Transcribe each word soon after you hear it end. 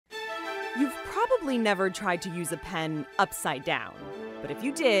You've probably never tried to use a pen upside down, but if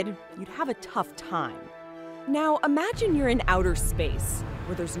you did, you'd have a tough time. Now, imagine you're in outer space,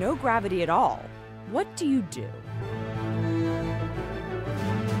 where there's no gravity at all. What do you do?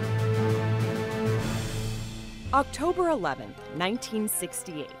 October 11th,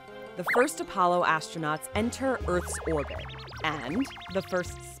 1968. The first Apollo astronauts enter Earth's orbit, and the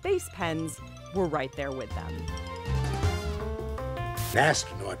first space pens were right there with them. An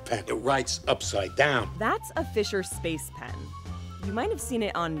astronaut pen. It writes upside down. That's a Fisher space pen. You might have seen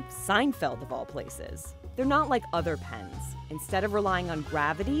it on Seinfeld, of all places. They're not like other pens. Instead of relying on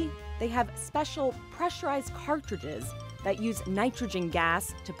gravity, they have special pressurized cartridges that use nitrogen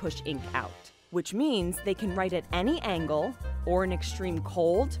gas to push ink out, which means they can write at any angle, or in extreme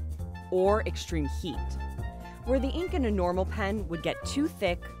cold, or extreme heat, where the ink in a normal pen would get too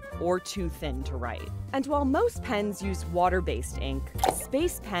thick or too thin to write. And while most pens use water-based ink,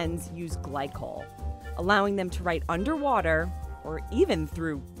 space pens use glycol, allowing them to write underwater or even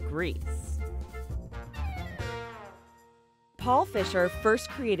through grease. Paul Fisher first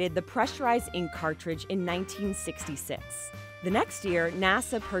created the pressurized ink cartridge in 1966. The next year,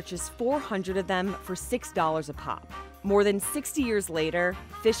 NASA purchased 400 of them for $6 a pop. More than 60 years later,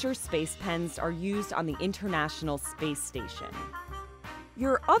 Fisher space pens are used on the International Space Station.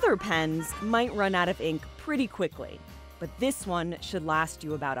 Your other pens might run out of ink pretty quickly, but this one should last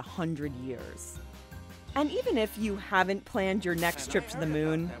you about 100 years. And even if you haven't planned your next trip to the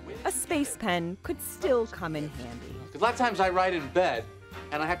moon, a space pen could still come in handy. A lot of times I write in bed,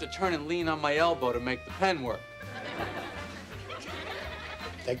 and I have to turn and lean on my elbow to make the pen work.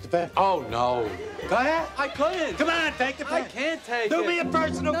 Take the pen. Oh, no. Go ahead. I couldn't. Come on, take the pen. I can't take it. Do me a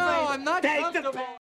personal favor. No, I'm not Take the comfortable. pen.